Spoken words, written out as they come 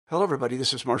Hello, everybody.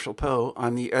 This is Marshall Poe.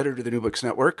 I'm the editor of the New Books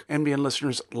Network. NBN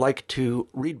listeners like to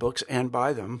read books and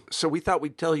buy them. So we thought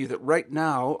we'd tell you that right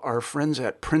now, our friends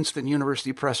at Princeton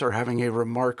University Press are having a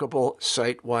remarkable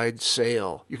site-wide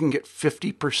sale. You can get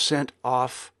 50%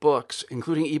 off books,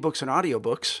 including ebooks and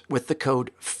audiobooks, with the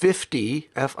code 50,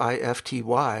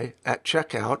 F-I-F-T-Y, at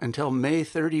checkout until May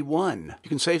 31. You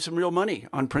can save some real money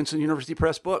on Princeton University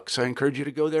Press books. I encourage you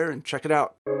to go there and check it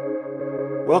out.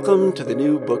 Welcome to the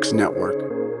New Books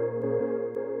Network.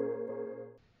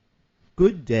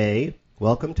 Good day.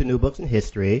 Welcome to New Books in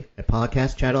History, a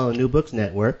podcast channel on the New Books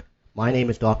Network. My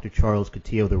name is Dr. Charles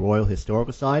Coutinho of the Royal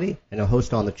Historical Society and a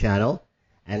host on the channel.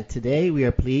 And today we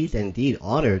are pleased and indeed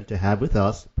honored to have with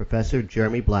us Professor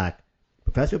Jeremy Black.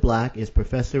 Professor Black is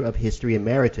Professor of History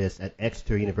Emeritus at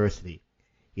Exeter University.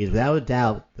 He is without a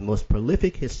doubt the most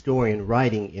prolific historian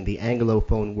writing in the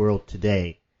Anglophone world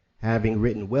today, having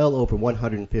written well over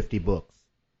 150 books.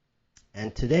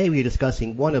 And today we are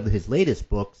discussing one of his latest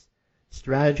books,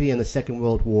 Strategy in the Second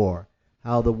World War,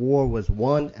 How the War Was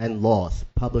Won and Lost,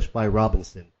 published by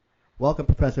Robinson. Welcome,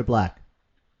 Professor Black.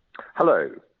 Hello.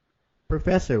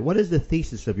 Professor, what is the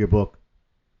thesis of your book?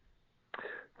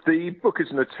 The book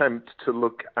is an attempt to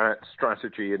look at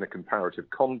strategy in a comparative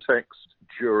context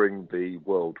during the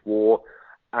World War,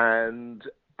 and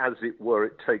as it were,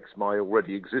 it takes my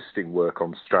already existing work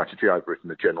on strategy. I've written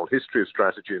a general history of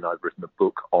strategy, and I've written a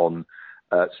book on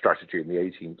strategy in the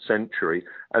 18th century,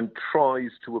 and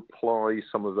tries to apply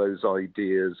some of those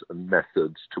ideas and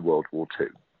methods to World War II.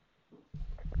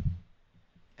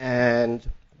 And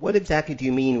what exactly do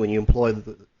you mean when you employ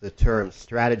the term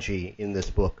strategy in this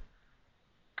book?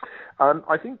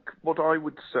 I think what I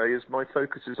would say is my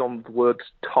focus is on the word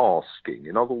tasking.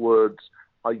 In other words,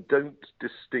 I don't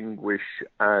distinguish,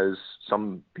 as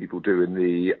some people do in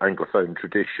the Anglophone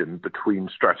tradition, between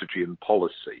strategy and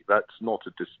policy. That's not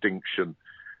a distinction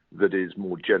that is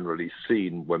more generally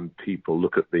seen when people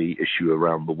look at the issue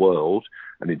around the world.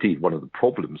 And indeed, one of the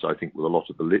problems, I think, with a lot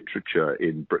of the literature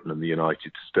in Britain and the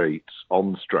United States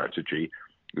on strategy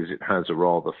is it has a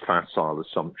rather facile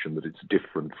assumption that it's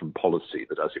different from policy,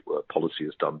 that, as it were, policy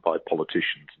is done by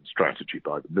politicians and strategy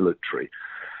by the military.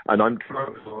 And I'm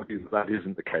trying to argue that that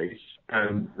isn't the case,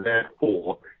 and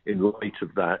therefore, in light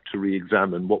of that, to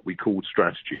re-examine what we call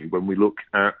strategy when we look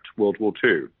at World War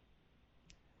II.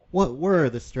 What were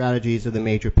the strategies of the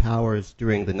major powers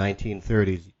during the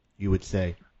 1930s, you would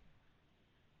say?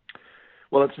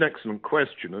 Well, that's an excellent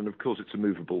question, and of course it's a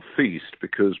movable feast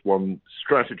because one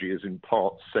strategy is in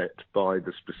part set by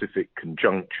the specific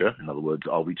conjuncture. In other words,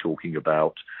 are we talking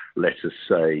about, let us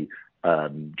say,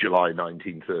 July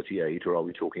 1938, or are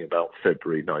we talking about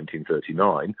February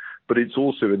 1939? But it's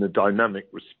also in a dynamic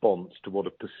response to what are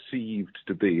perceived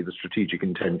to be the strategic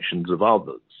intentions of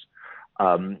others.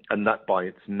 And that by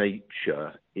its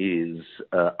nature is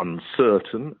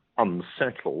uncertain,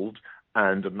 unsettled,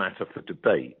 and a matter for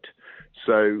debate.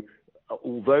 So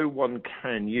although one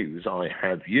can use, I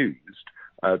have used,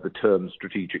 the term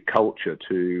strategic culture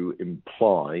to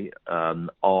imply an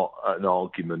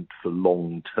argument for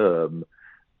long-term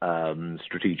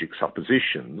strategic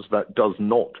suppositions, that does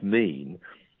not mean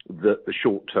that the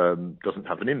short-term doesn't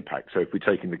have an impact. So if we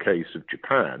take in the case of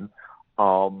Japan,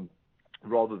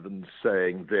 rather than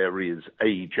saying there is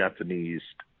a Japanese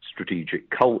strategic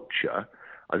culture,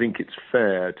 I think it's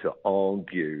fair to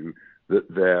argue that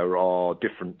there are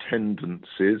different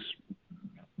tendencies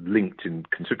linked in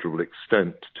considerable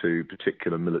extent to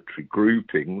particular military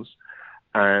groupings,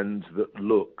 and that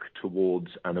look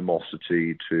towards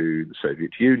animosity to the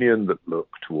Soviet Union, that look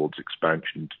towards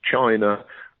expansion to China,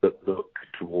 that look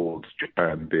towards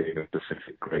Japan being a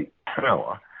Pacific great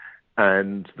power.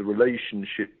 And the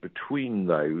relationship between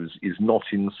those is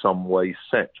not in some way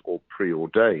set or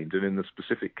preordained. And in the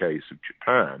specific case of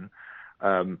Japan,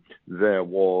 there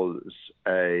was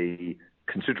a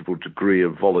considerable degree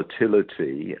of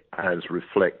volatility as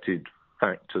reflected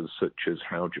factors such as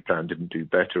how Japan didn't do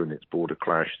better in its border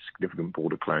clash, significant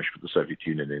border clash with the Soviet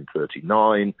Union in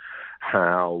 1939,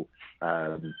 how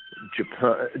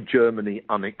Germany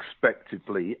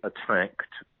unexpectedly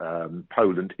attacked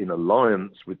Poland in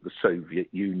alliance with the Soviet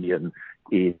Union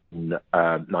in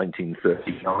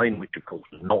 1939, which of course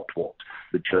was not what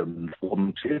the Germans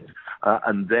wanted,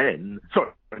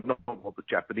 not what the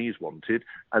Japanese wanted,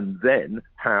 and then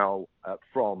how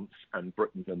France and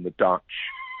Britain and the Dutch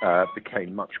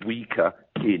became much weaker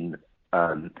in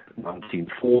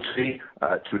 1940,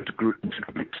 to a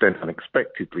considerable extent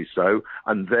unexpectedly so,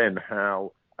 and then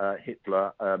how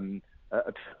Hitler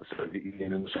attacked the Soviet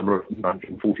Union in the summer of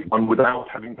 1941 without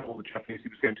having told the Japanese he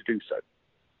was going to do so.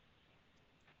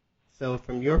 So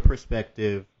from your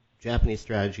perspective, Japanese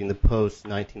strategy in the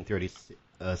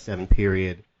post-1937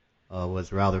 period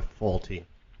was rather faulty?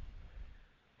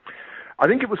 I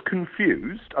think it was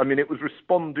confused. I mean, it was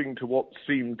responding to what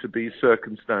seemed to be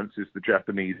circumstances the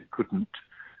Japanese couldn't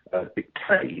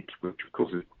dictate, which of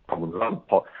course is common with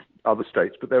other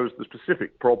states, but there was the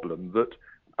specific problem that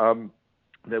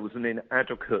there was an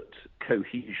inadequate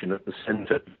cohesion at the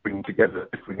centre to bring together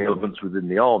different elements within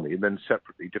the army and then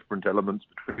separately different elements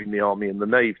between the army and the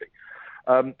navy.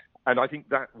 And I think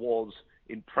that was,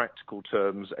 in practical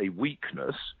terms, a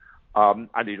weakness.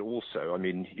 And it also, I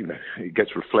mean, it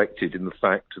gets reflected in the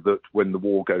fact that when the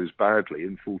war goes badly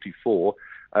in 1944,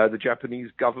 the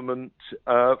Japanese government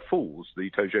falls,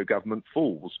 the Tojo government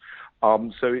falls.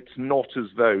 So it's not as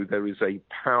though there is a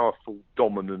powerful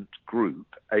dominant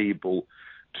group able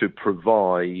to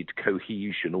provide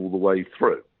cohesion all the way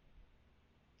through.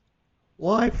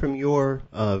 Why, from your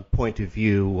point of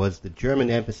view, was the German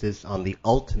emphasis on the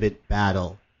ultimate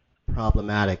battle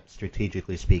problematic,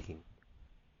 strategically speaking?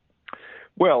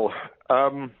 Well,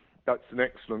 that's an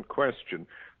excellent question.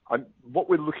 What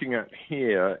we're looking at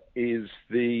here is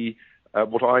the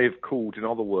what I have called in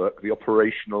other work the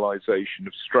operationalization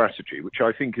of strategy, which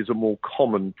I think is a more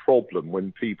common problem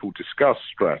when people discuss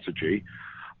strategy,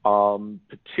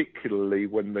 particularly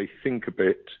when they think of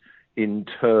it in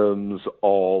terms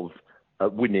of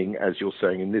winning, as you're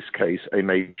saying in this case, a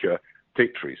major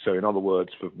victory. So in other words,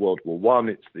 for World War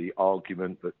I, it's the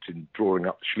argument that in drawing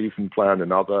up the Schlieffen Plan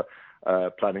and other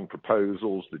planning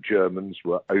proposals, the Germans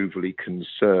were overly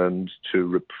concerned to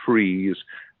reprise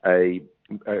a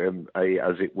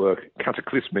as it were,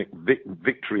 cataclysmic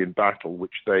victory in battle,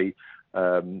 which they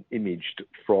imaged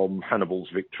from Hannibal's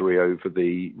victory over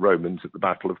the Romans at the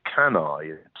Battle of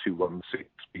Cannae in 216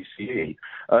 BCE,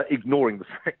 ignoring the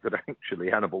fact that actually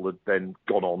Hannibal had then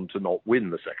gone on to not win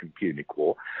the Second Punic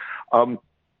War.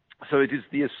 So it is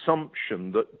the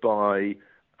assumption that by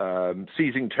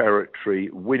seizing territory,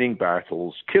 winning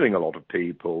battles, killing a lot of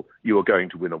people, you are going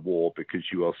to win a war because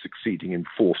you are succeeding in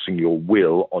forcing your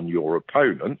will on your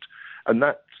opponent. And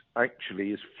that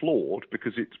actually is flawed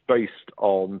because it's based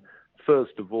on,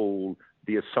 first of all,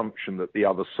 the assumption that the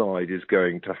other side is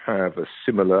going to have a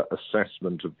similar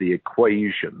assessment of the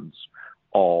equations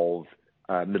of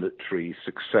military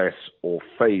success or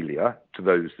failure to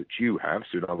those that you have.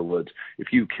 So in other words,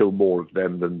 if you kill more of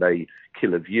them than they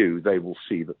kill of you, they will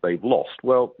see that they've lost.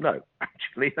 Well, no,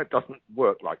 actually, that doesn't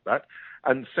work like that.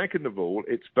 And second of all,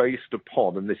 it's based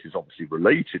upon, and this is obviously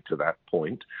related to that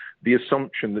point, the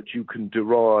assumption that you can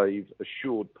derive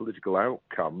assured political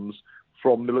outcomes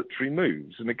from military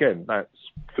moves. And again,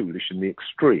 that's foolish in the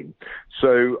extreme.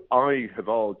 So I have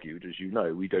argued, as you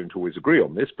know, we don't always agree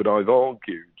on this, but I've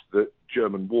argued that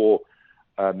German war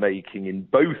making in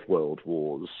both world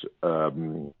wars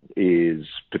is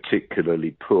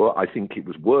particularly poor. I think it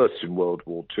was worse in World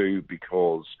War II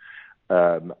because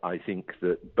I think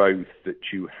that both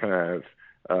that you have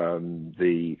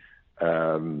the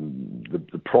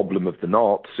problem of the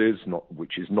Nazis,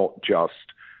 which is not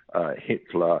just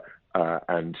Hitler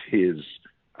and his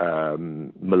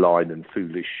malign and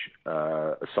foolish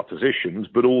suppositions,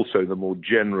 but also the more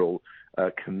general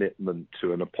commitment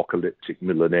to an apocalyptic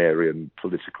millenarian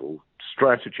political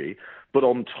strategy. But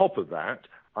on top of that,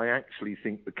 I actually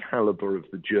think the caliber of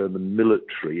the German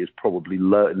military is probably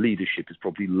leadership is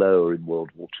probably lower in World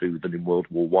War II than in World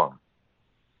War I.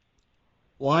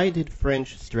 Why did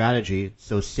French strategy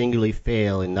so singularly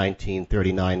fail in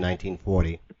 1939,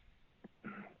 1940?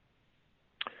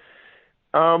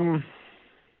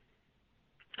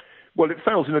 Well, it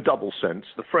fails in a double sense.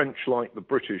 The French, like the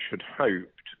British, had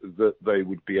hoped that they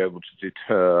would be able to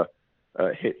deter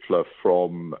Hitler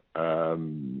from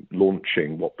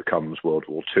launching what becomes World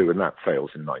War II, and that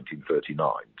fails in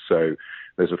 1939. So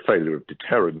there's a failure of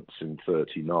deterrence in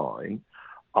 1939.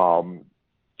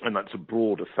 And that's a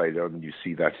broader failure. I mean, you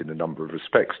see that in a number of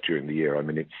respects during the year. I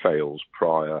mean, it fails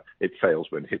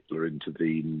when Hitler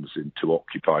intervenes to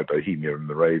occupy Bohemia and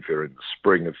Moravia in the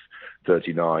spring of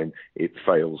 1939. It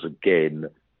fails again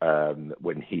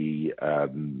when he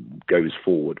goes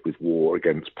forward with war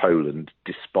against Poland,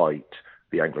 despite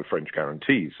the Anglo-French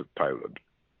guarantees of Poland.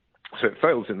 So it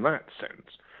fails in that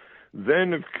sense.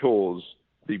 Then, of course,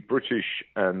 the British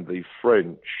and the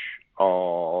French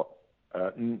are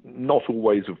not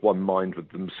always of one mind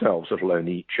with themselves, let alone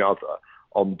each other,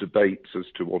 on debates as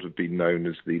to what have been known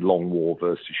as the long war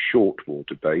versus short war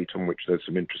debate, on which there's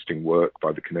some interesting work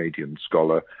by the Canadian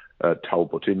scholar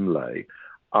Talbot Imlay.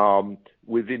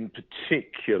 Within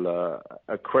particular,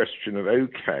 a question of,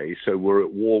 okay, so we're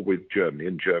at war with Germany,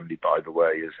 and Germany, by the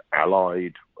way, is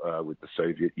allied with the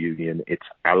Soviet Union. It's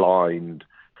aligned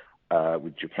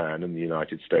with Japan, and the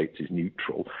United States is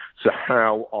neutral. So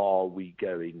how are we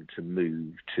going to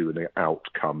move to an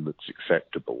outcome that's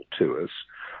acceptable to us?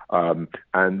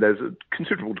 And there's a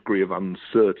considerable degree of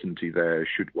uncertainty there,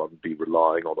 should one be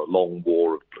relying on a long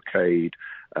war of blockade,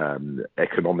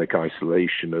 economic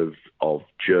isolation of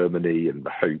Germany and the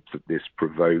hope that this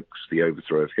provokes the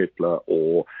overthrow of Hitler,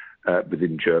 or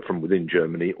from within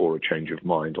Germany, or a change of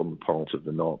mind on the part of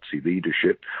the Nazi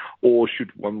leadership, or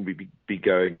should one be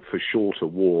going for shorter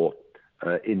war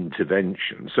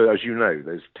intervention? So, as you know,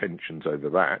 there's tensions over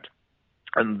that.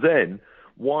 And then,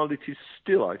 while it is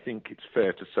still, I think it's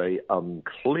fair to say,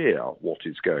 unclear what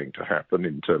is going to happen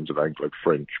in terms of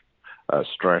Anglo-French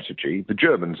strategy, the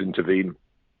Germans intervene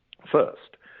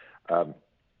first.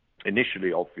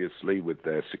 Initially, obviously, with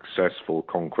their successful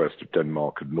conquest of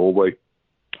Denmark and Norway,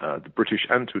 the British,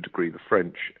 and to a degree the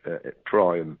French,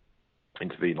 try and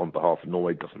intervene on behalf of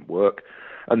Norway. Doesn't work.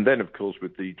 And then, of course,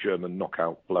 with the German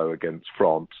knockout blow against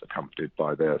France, accompanied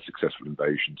by their successful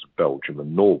invasions of Belgium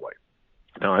and Norway.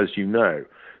 Now, as you know,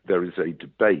 there is a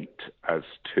debate as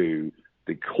to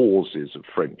the causes of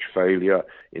French failure,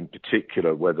 in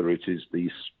particular whether it is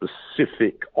the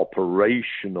specific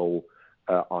operational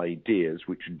ideas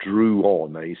which drew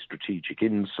on a strategic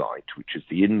insight, which is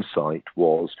the insight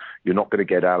was you're not going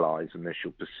to get allies unless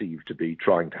you're perceived to be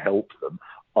trying to help them,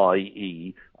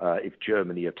 i.e., if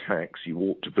Germany attacks, you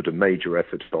ought to put a major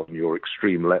effort on your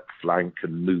extreme left flank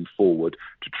and move forward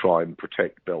to try and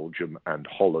protect Belgium and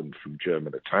Holland from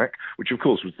German attack, which of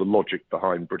course was the logic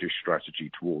behind British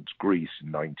strategy towards Greece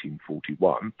in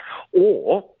 1941,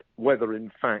 or whether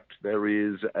in fact there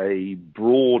is a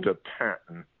broader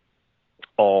pattern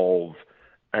of,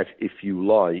 if you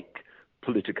like,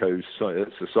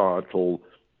 politico-societal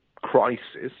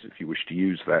crisis, if you wish to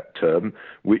use that term,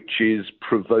 which is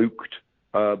provoked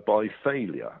by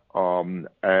failure.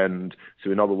 And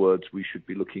so, in other words, we should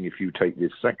be looking, if you take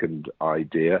this second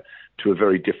idea, to a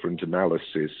very different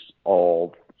analysis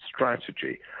of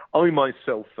strategy. I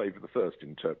myself favour the first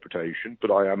interpretation, but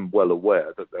I am well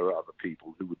aware that there are other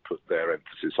people who would put their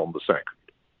emphasis on the second.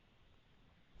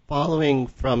 Following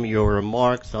from your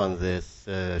remarks on this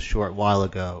a short while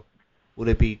ago, would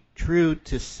it be true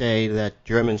to say that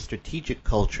German strategic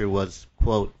culture was,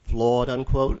 quote, flawed,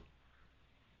 unquote?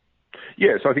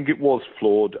 Yes, I think it was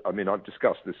flawed. I mean, I've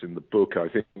discussed this in the book. I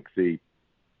think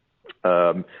there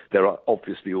are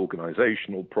obviously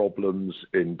organizational problems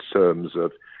in terms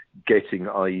of getting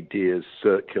ideas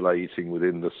circulating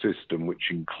within the system,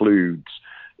 which includes,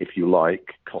 if you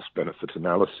like, cost-benefit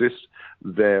analysis.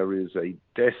 There is a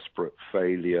desperate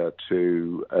failure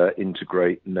to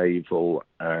integrate naval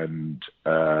and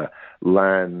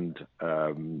land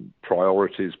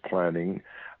priorities planning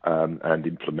and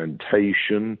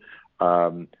implementation.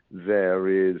 There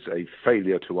is a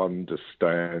failure to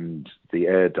understand the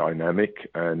air dynamic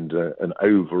and an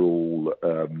overall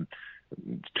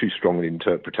too strong an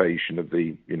interpretation of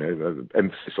the,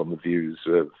 emphasis on the views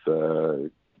of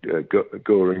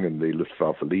Göring and the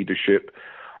Luftwaffe leadership.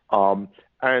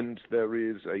 And there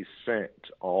is a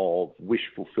set of wish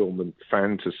fulfillment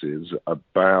fantasies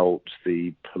about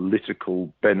the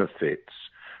political benefits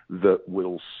that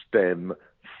will stem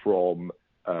from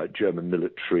German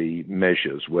military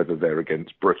measures, whether they're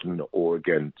against Britain or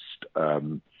against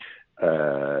the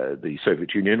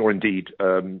Soviet Union, or indeed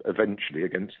eventually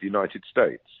against the United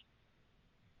States.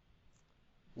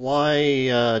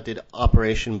 Why did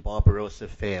Operation Barbarossa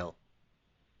fail?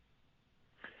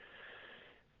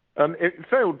 It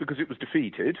failed because it was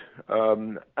defeated,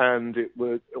 and it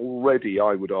would already,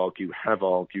 I would argue, have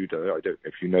argued, I don't know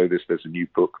if you know this, there's a new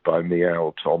book by me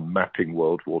out on mapping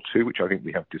World War II, which I think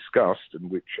we have discussed,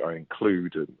 and which I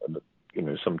include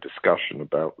some discussion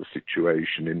about the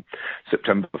situation in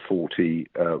September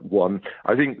 41.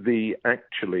 I think the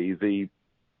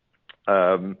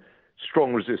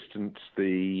strong resistance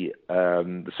the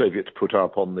Soviets put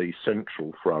up on the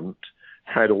Central Front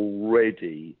had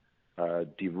already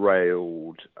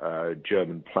derailed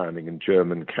German planning and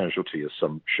German casualty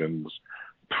assumptions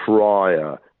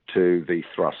prior to the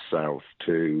thrust south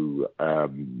to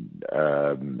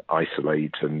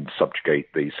isolate and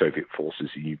subjugate the Soviet forces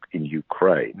in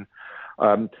Ukraine.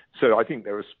 So I think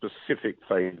there are specific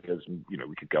failures, and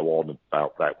we could go on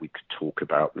about that. We could talk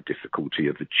about the difficulty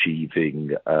of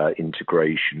achieving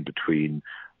integration between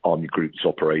army groups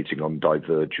operating on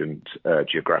divergent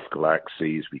geographical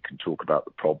axes. We can talk about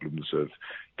the problems of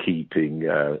keeping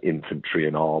infantry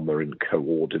and armor in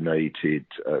coordinated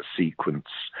sequence.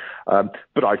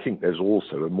 But I think there's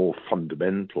also a more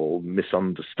fundamental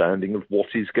misunderstanding of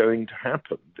what is going to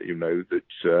happen.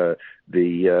 That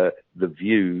the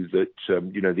view that,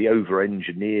 the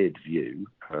over-engineered view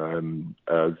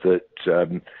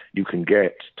that you can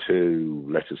get to,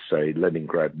 let us say,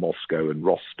 Leningrad, Moscow, and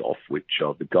Rostov, which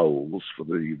are the goals for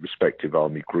the respective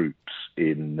army groups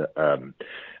in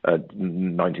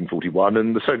 1941,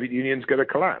 and the Soviet Union's going to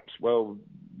collapse. Well,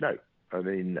 no.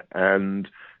 And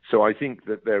so I think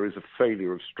that there is a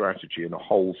failure of strategy in a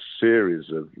whole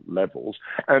series of levels.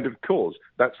 And of course,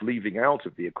 that's leaving out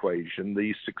of the equation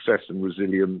the success and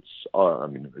resilience.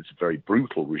 It's a very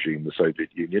brutal regime, the Soviet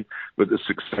Union, but the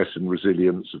success and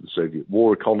resilience of the Soviet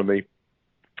war economy,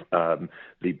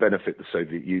 the benefit the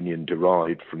Soviet Union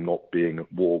derived from not being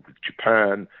at war with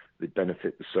Japan, the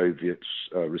benefit the Soviets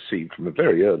received from a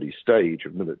very early stage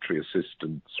of military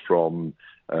assistance from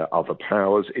other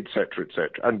powers, etc., etc.,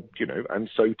 and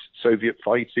so Soviet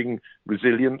fighting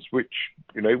resilience, which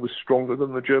was stronger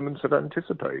than the Germans had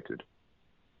anticipated.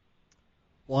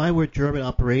 Why were German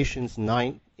operations in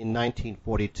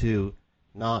 1942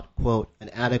 not, quote, an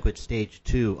adequate stage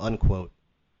 2, unquote?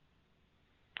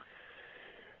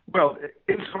 Well,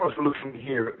 insofar as we're looking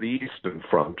here at the Eastern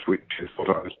Front, which is what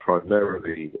I was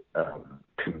primarily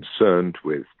concerned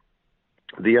with,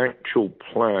 the actual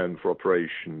plan for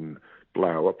Operation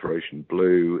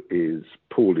Blue is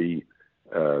poorly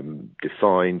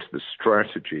defined. The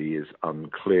strategy is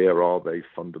unclear. Are they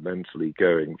fundamentally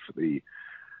going for the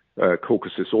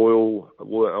Caucasus oil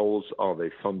wells? Are they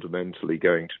fundamentally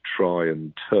going to try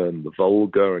and turn the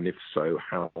Volga? And if so,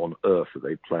 how on earth are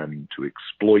they planning to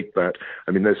exploit that?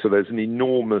 There's an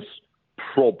enormous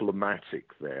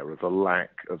problematic there of a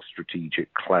lack of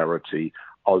strategic clarity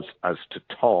as to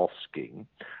tasking,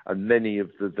 and many of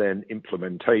the then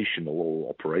implementational or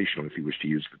operational, if you wish to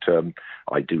use the term,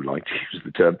 I do like to use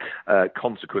the term,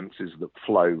 consequences that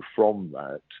flow from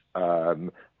that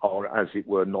are, as it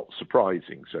were, not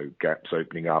surprising. So gaps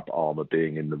opening up, armour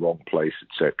being in the wrong place,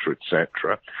 etc.,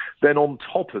 etc. Then on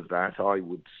top of that, I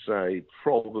would say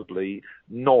probably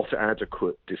not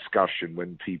adequate discussion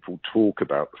when people talk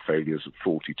about the failures of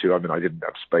 42. I didn't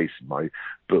have space in my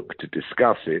book to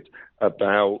discuss it,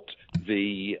 about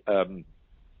the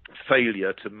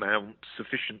failure to mount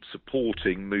sufficient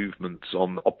supporting movements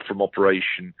from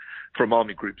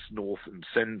Army Groups North and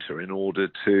Centre in order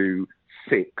to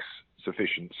fix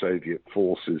sufficient Soviet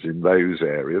forces in those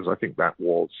areas. I think that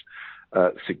was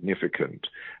significant.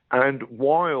 And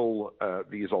while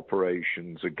these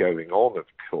operations are going on, of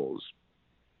course,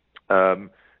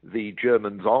 the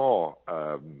Germans are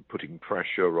putting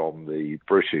pressure on the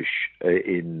British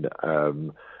in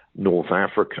North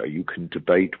Africa. You can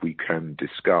debate, we can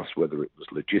discuss whether it was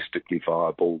logistically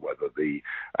viable, whether it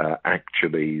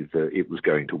was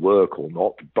going to work or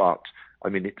not, but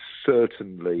it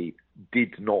certainly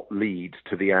did not lead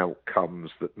to the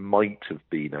outcomes that might have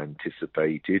been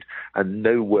anticipated, and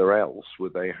nowhere else were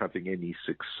they having any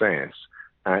success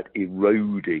at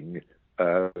eroding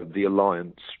the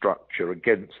alliance structure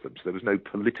against them. So there was no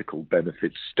political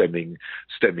benefit stemming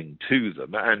to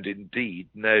them, and indeed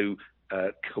no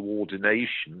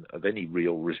coordination of any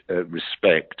real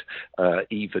respect,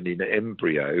 even in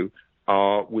embryo,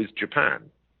 with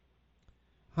Japan.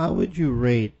 How would you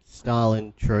rate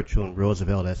Stalin, Churchill, and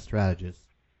Roosevelt as strategists?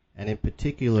 And in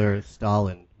particular,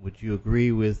 Stalin. Would you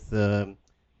agree with the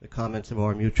comments of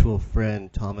our mutual friend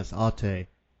Thomas Atte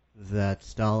that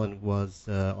Stalin was,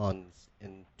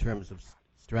 in terms of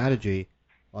strategy,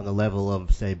 on the level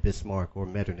of, say, Bismarck or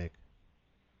Metternich?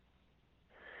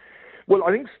 Well,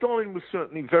 I think Stalin was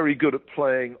certainly very good at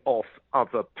playing off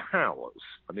other powers.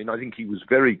 I think he was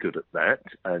very good at that,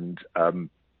 and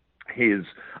his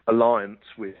alliance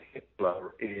with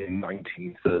Hitler in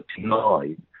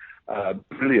 1939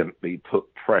 brilliantly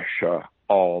put pressure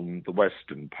on the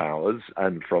Western powers,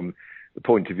 and from the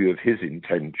point of view of his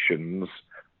intentions,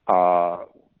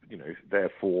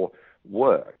 therefore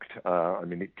worked.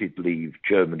 It did leave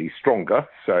Germany stronger,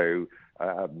 so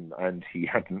and he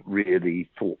hadn't really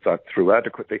thought that through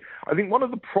adequately. I think one of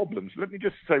the problems, let me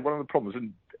just say one of the problems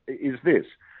is this,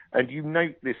 and you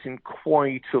note this in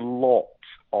quite a lot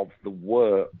of the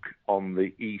work on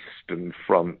the Eastern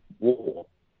Front war.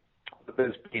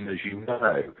 There's been, as you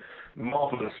know,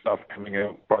 marvelous stuff coming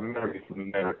out primarily from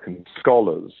American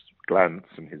scholars,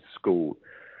 Glantz and his school,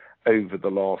 over the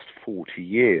last 40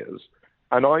 years.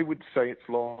 And I would say it's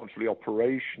largely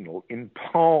operational, in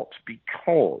part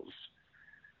because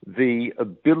the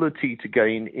ability to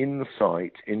gain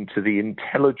insight into the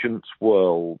intelligence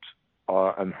world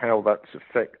and how that's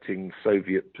affecting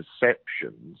Soviet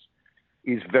perceptions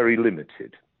is very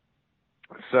limited.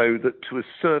 So that to a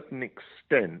certain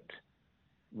extent,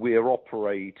 we're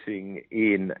operating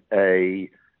in a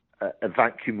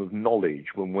vacuum of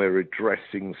knowledge when we're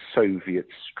addressing Soviet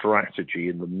strategy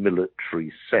in the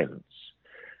military sense.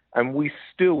 And we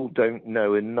still don't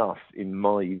know enough, in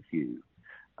my view,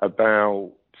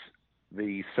 about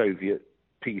the Soviet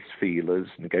peace feelers,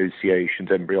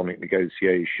 negotiations, embryonic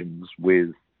negotiations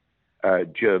with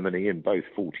Germany in both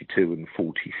 42 and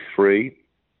 43.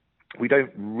 We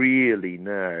don't really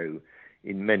know,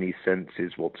 in many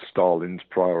senses, what Stalin's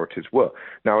priorities were.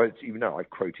 Now, as you know, I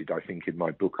quoted, I think, in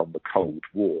my book on the Cold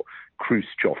War,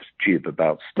 Khrushchev's jib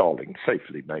about Stalin,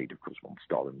 safely made, of course, once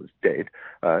Stalin was dead.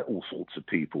 All sorts of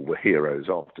people were heroes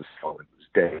after Stalin was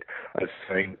dead,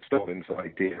 saying that Stalin's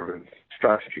idea of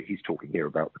strategy, he's talking here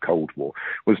about the Cold War,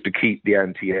 was to keep the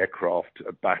anti-aircraft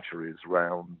batteries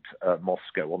around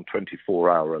Moscow on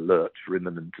 24-hour alert for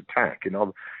imminent attack. In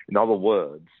other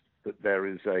words, that there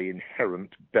is an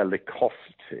inherent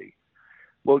bellicosity.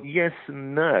 Well, yes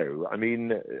and no. I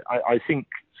mean, I think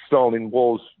Stalin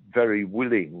was very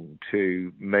willing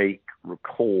to make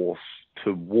recourse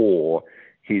to war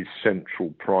his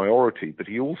central priority, but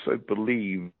he also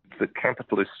believed that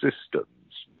capitalist systems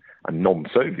and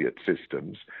non-Soviet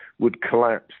systems would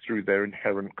collapse through their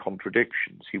inherent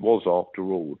contradictions. He was, after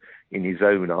all, in his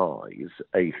own eyes,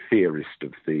 a theorist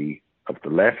of the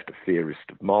left, a theorist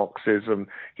of Marxism.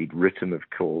 He'd written, of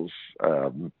course,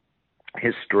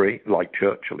 history, like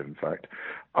Churchill, in fact.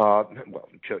 Well,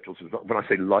 Churchill's, when I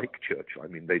say like Churchill, I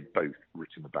mean they'd both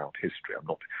written about history. I'm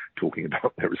not talking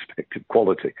about their respective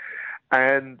quality.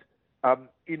 And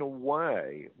in a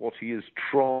way, what he is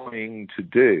trying to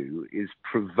do is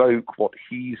provoke what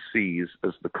he sees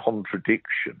as the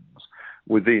contradictions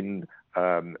within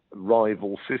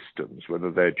rival systems, whether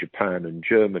they're Japan and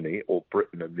Germany or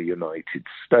Britain and the United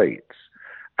States.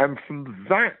 And from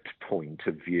that point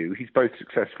of view, he's both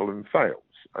successful and fails.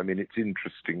 I mean, it's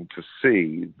interesting to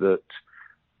see that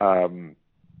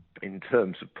in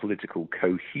terms of political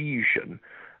cohesion,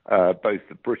 both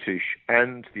the British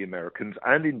and the Americans,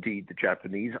 and indeed the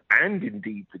Japanese, and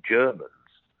indeed the Germans,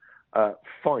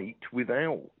 fight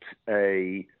without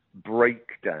a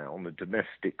breakdown, a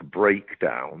domestic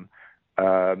breakdown,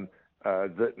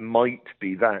 that might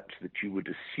be that you would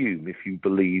assume if you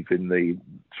believe in the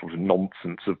sort of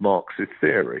nonsense of Marxist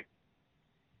theory.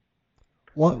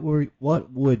 What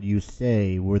would you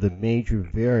say were the major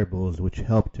variables which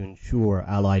helped to ensure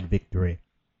Allied victory?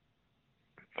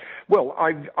 Well,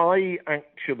 I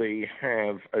actually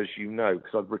have, as you know,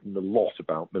 because I've written a lot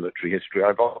about military history,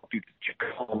 I've argued that you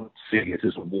can't see it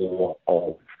as a war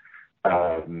of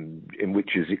in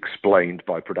which is explained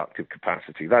by productive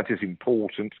capacity. That is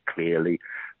important, clearly,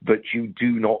 but you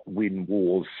do not win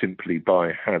wars simply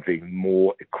by having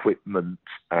more equipment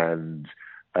and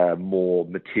more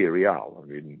material. I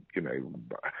mean, you know,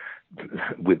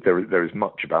 there is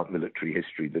much about military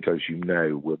history that, as you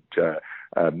know, would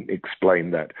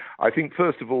explain that. I think,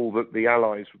 first of all, that the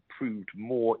Allies proved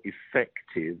more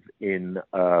effective in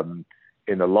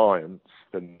alliance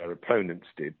than their opponents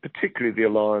did, particularly the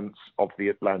alliance of the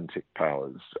Atlantic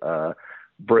powers,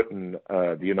 Britain,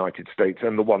 the United States,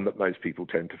 and the one that most people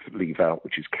tend to leave out,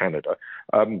 which is Canada.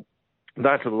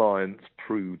 That alliance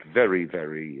proved very,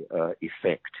 very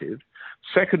effective.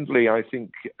 Secondly, I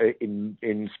think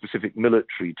in specific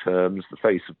military terms, the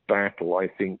face of battle, I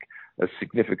think a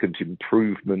significant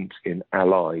improvement in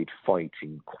Allied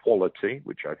fighting quality,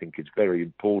 which I think is very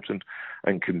important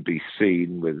and can be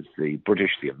seen with the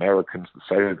British, the Americans, the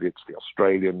Soviets, the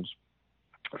Australians.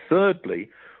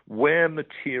 Thirdly, where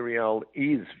material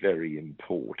is very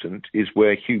important is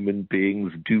where human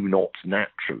beings do not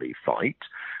naturally fight,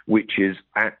 which is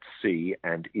at sea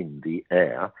and in the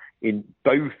air, in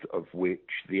both of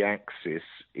which the Axis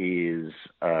is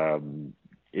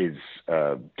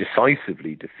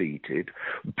decisively defeated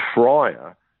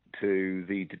prior to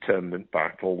the determinant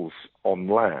battles on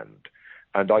land.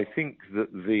 And I think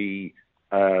that the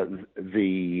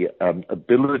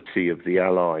ability of the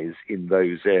Allies in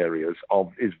those areas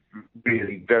is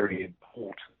really very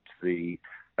important. The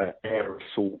air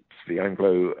assaults, the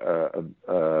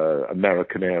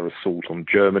Anglo-American air assault on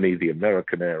Germany, the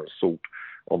American air assault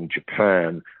on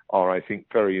Japan are, I think,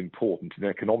 very important in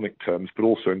economic terms, but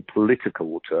also in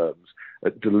political terms,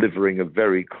 at delivering a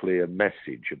very clear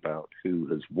message about who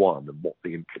has won and what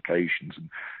the implications and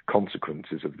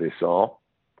consequences of this are.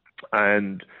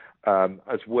 And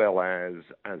as well as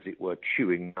it were,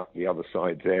 chewing up the other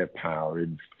side's air power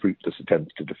in fruitless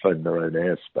attempts to defend their own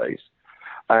airspace.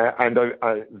 And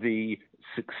the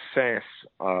success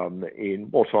in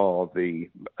what are the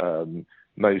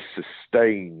most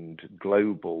sustained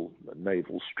global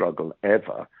naval struggle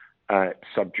ever at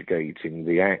subjugating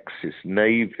the Axis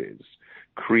navies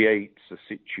creates a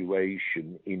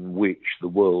situation in which the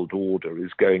world order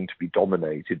is going to be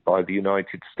dominated by the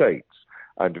United States.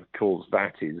 And of course,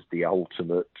 that is the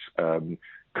ultimate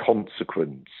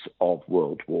consequence of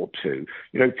World War II.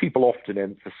 You know, people often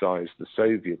emphasize the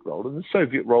Soviet role, and the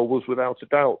Soviet role was without a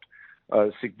doubt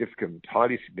significant,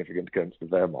 highly significant against the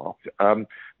Wehrmacht.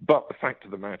 But the fact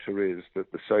of the matter is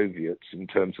that the Soviets, in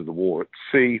terms of the war at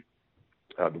sea,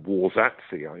 the wars at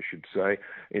sea, I should say,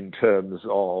 in terms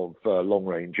of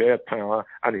long-range air power,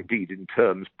 and indeed in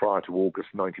terms prior to August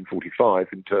 1945,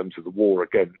 in terms of the war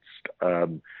against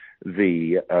Japan,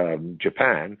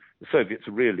 the Soviets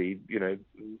are really,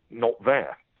 not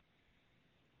there.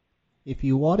 If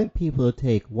you wanted people to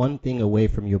take one thing away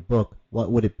from your book, what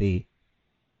would it be?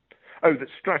 Oh, that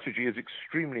strategy is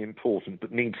extremely important,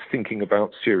 but needs thinking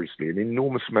about seriously. An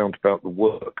enormous amount about the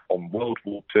work on World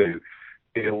War II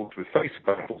deals with face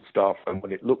battle stuff, and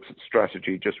when it looks at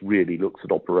strategy, just really looks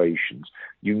at operations.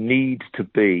 You need to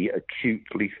be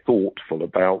acutely thoughtful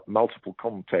about multiple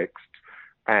contexts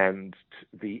and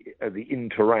the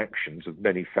interactions of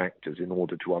many factors in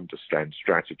order to understand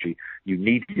strategy. You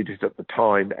needed it at the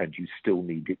time, and you still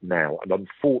need it now. And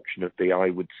unfortunately, I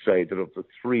would say that of the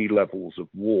three levels of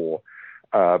war,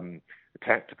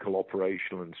 tactical,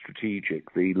 operational, and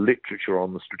strategic, the literature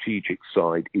on the strategic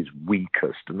side is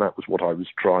weakest, and that was what I was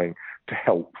trying to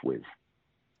help with.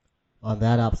 On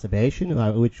that observation,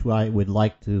 which I would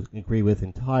like to agree with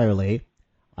entirely,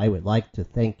 I would like to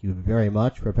thank you very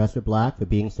much, Professor Black, for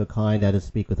being so kind as to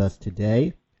speak with us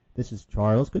today. This is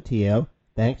Charles Coutinho.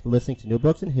 Thanks for listening to New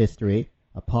Books in History,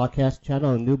 a podcast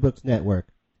channel on the New Books Network.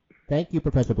 Thank you,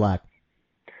 Professor Black.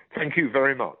 Thank you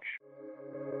very much.